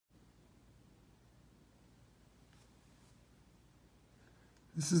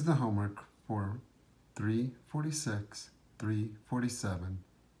This is the homework for 346, 347,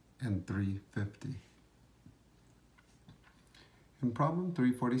 and 350. In problem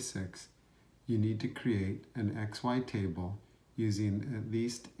 346, you need to create an XY table using at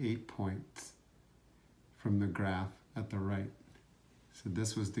least 8 points from the graph at the right. So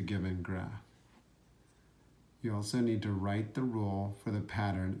this was the given graph. You also need to write the rule for the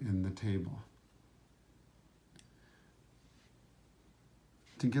pattern in the table.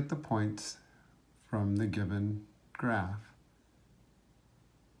 To get the points from the given graph,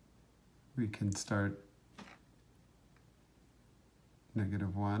 we can start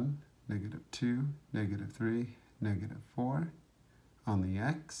 -1, -2, -3, -4 on the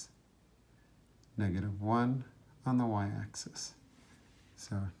x, -1 on the y-axis.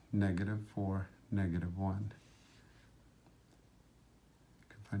 So -4, -1. You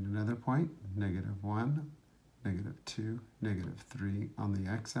can find another point, -1, -2, -3 on the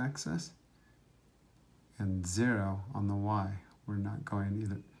x-axis, and 0 on the y. We're not going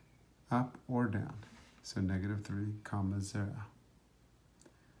either up or down. So -3, 0.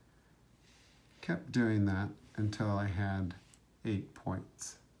 Kept doing that until I had 8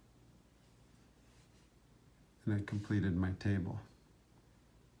 points. And I completed my table.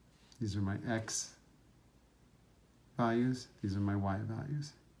 These are my x values, these are my y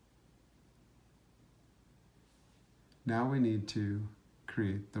values. Now we need to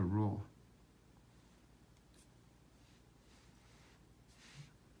create the rule.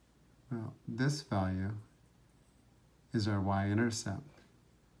 Well, this value is our y-intercept,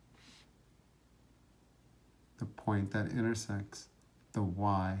 the point that intersects the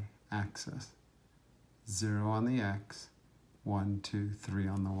y-axis. 0 on the x, 1, 2, 3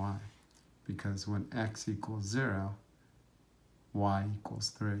 on the y. Because when x equals 0, y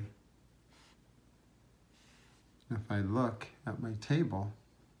equals 3. If I look at my table,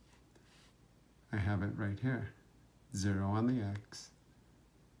 I have it right here. 0 on the x,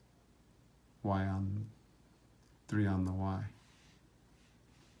 3 on the y.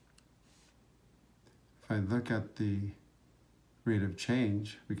 If I look at the rate of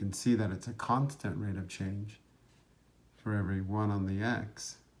change, we can see that it's a constant rate of change. For every 1 on the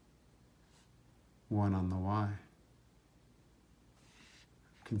x, 1 on the y.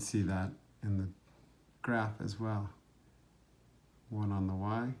 You can see that in the graph as well. 1 on the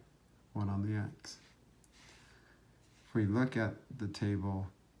y, 1 on the x. If we look at the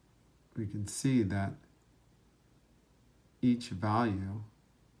table, we can see that each value,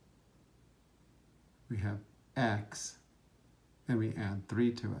 we have x, and we add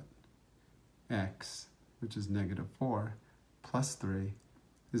 3 to it. X, which is -4, plus 3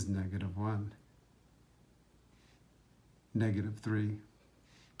 is -1. -3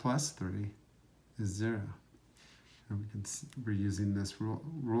 plus 3 is 0. And we can see, we're using this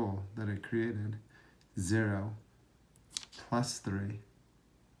rule that I created. 0 plus 3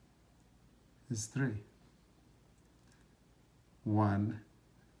 is 3. 1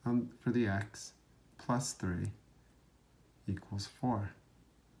 for the x plus 3 equals 4.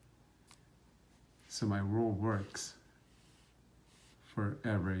 So my rule works for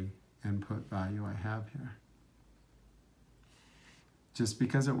every input value I have here. Just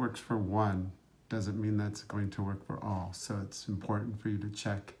because it works for one doesn't mean that's going to work for all. So it's important for you to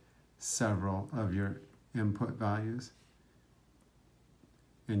check several of your input values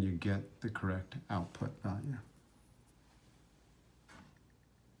and you get the correct output value.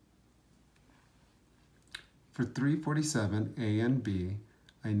 For 347, A and B,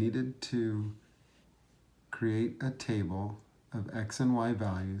 I needed to create a table of x and y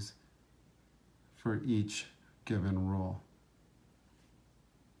values for each given rule.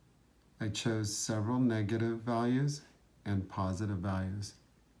 I chose several negative values and positive values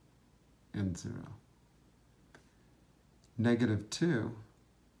and 0. -2,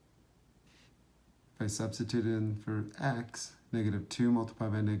 if I substitute in for x, -2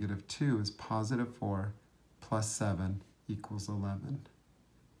 multiplied by -2 is +4 plus 7 equals 11.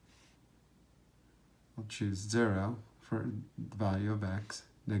 I'll choose 0 for the value of x.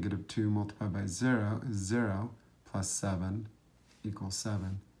 -2 multiplied by 0 is 0 plus 7 equals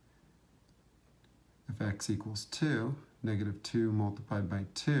 7. If x equals 2, -2 multiplied by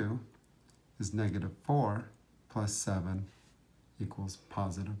 2 is -4 plus 7 equals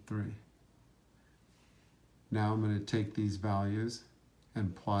 +3. Now I'm going to take these values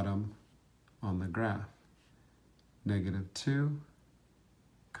and plot them on the graph. -2,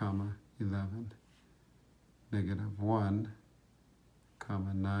 11, -1,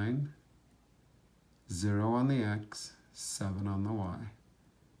 9, 0 on the x, 7 on the y.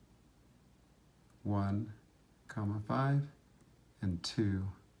 1, 5, and 2,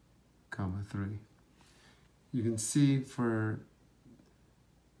 comma 3. You can see for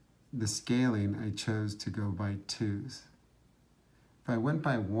the scaling, I chose to go by 2s. If I went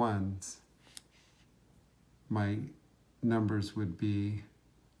by 1s, my numbers would be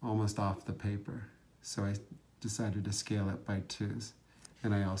almost off the paper. So I decided to scale it by 2s.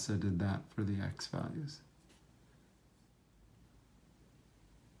 And I also did that for the x values.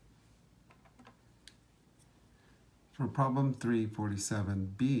 For problem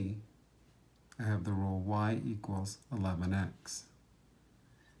 347b, I have the rule y equals 11x.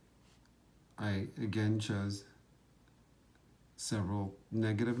 I again chose several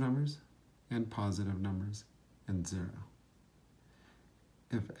negative numbers and positive numbers and 0.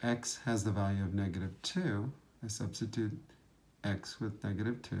 If x has the value of -2, I substitute x with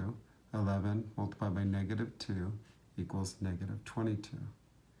 -2. 11 multiplied by -2 equals -22.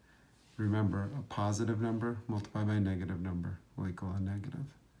 Remember, a positive number multiplied by a negative number will equal a negative.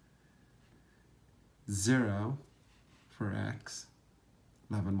 0 for x,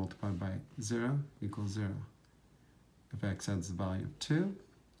 11 multiplied by 0 equals 0. If x has the value of 2,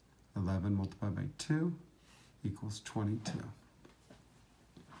 11 multiplied by 2 equals 22.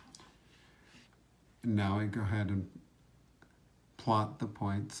 And now I go ahead and plot the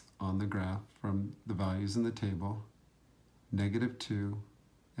points on the graph from the values in the table, -2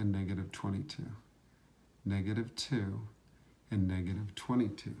 and -22, -2 and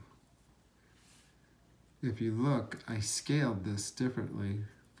 -22. If you look, I scaled this differently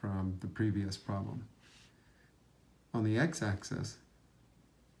from the previous problem. On the x-axis,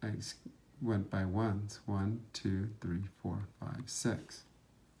 I went by 1s, 1, 2, 3, 4, 5, 6.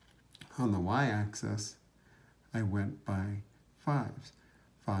 On the y-axis, I went by 5s,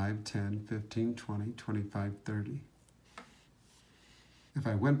 5, 10, 15, 20, 25, 30. If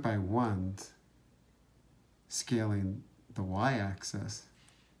I went by 1s, scaling the y-axis,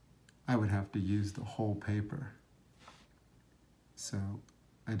 I would have to use the whole paper. So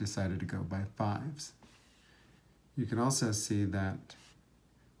I decided to go by 5s. You can also see that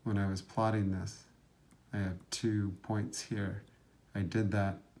when I was plotting this, I have 2 points here. I did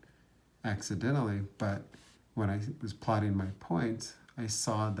that accidentally, but when I was plotting my points, I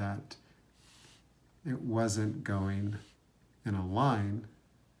saw that it wasn't going in a line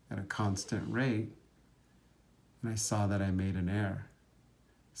at a constant rate, and I saw that I made an error.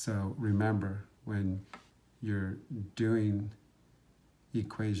 So remember, when you're doing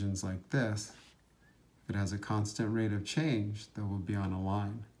equations like this, if it has a constant rate of change, they will be on a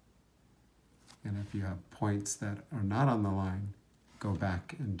line. And if you have points that are not on the line, go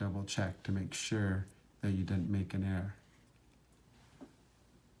back and double check to make sure that you didn't make an error.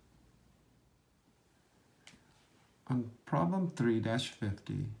 On problem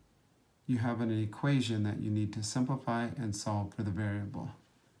 3-50, you have an equation that you need to simplify and solve for the variable.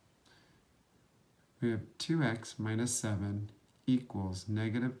 We have 2x minus 7 equals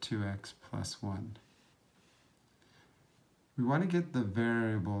 -2x plus 1. We want to get the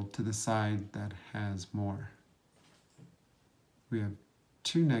variable to the side that has more. We have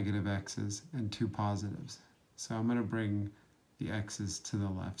 2 negative x's and 2 positives. So I'm going to bring the x's to the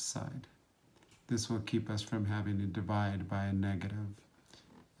left side. This will keep us from having to divide by a negative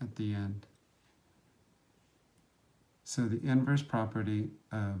at the end. So the inverse property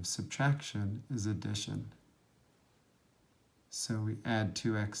of subtraction is addition. So we add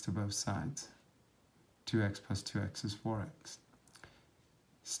 2x to both sides. 2x plus 2x is 4x.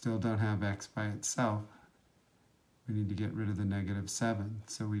 Still don't have x by itself. We need to get rid of the -7.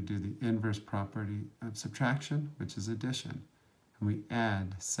 So we do the inverse property of subtraction, which is addition. And we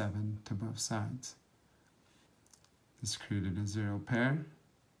add 7 to both sides. This created a 0 pair.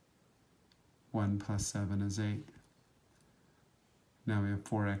 1 plus 7 is 8. Now we have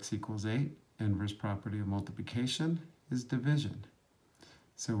 4x equals 8. Inverse property of multiplication is division.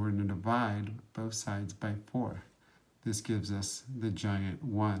 So we're going to divide both sides by 4. This gives us the giant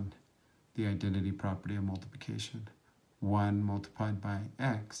 1, the identity property of multiplication. 1 multiplied by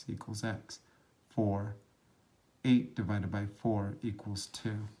x equals x. 8 divided by 4 equals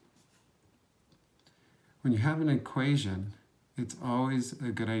 2. When you have an equation, it's always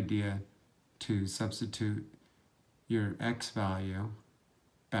a good idea to substitute your x value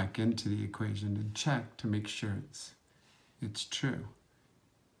back into the equation and check to make sure it's true,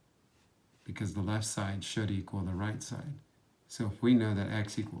 because the left side should equal the right side. So if we know that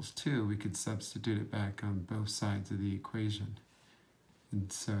x equals 2, we could substitute it back on both sides of the equation.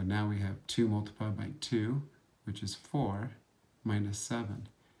 And so now we have 2 multiplied by 2, which is 4, minus 7.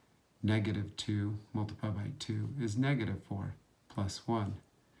 -2 multiplied by 2 is -4, plus 1.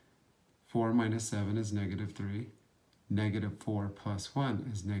 4 minus 7 is -3. negative 4 plus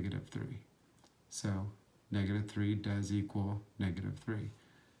 1 is negative 3. So negative 3 does equal negative 3.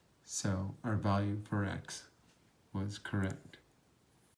 So our value for x was correct.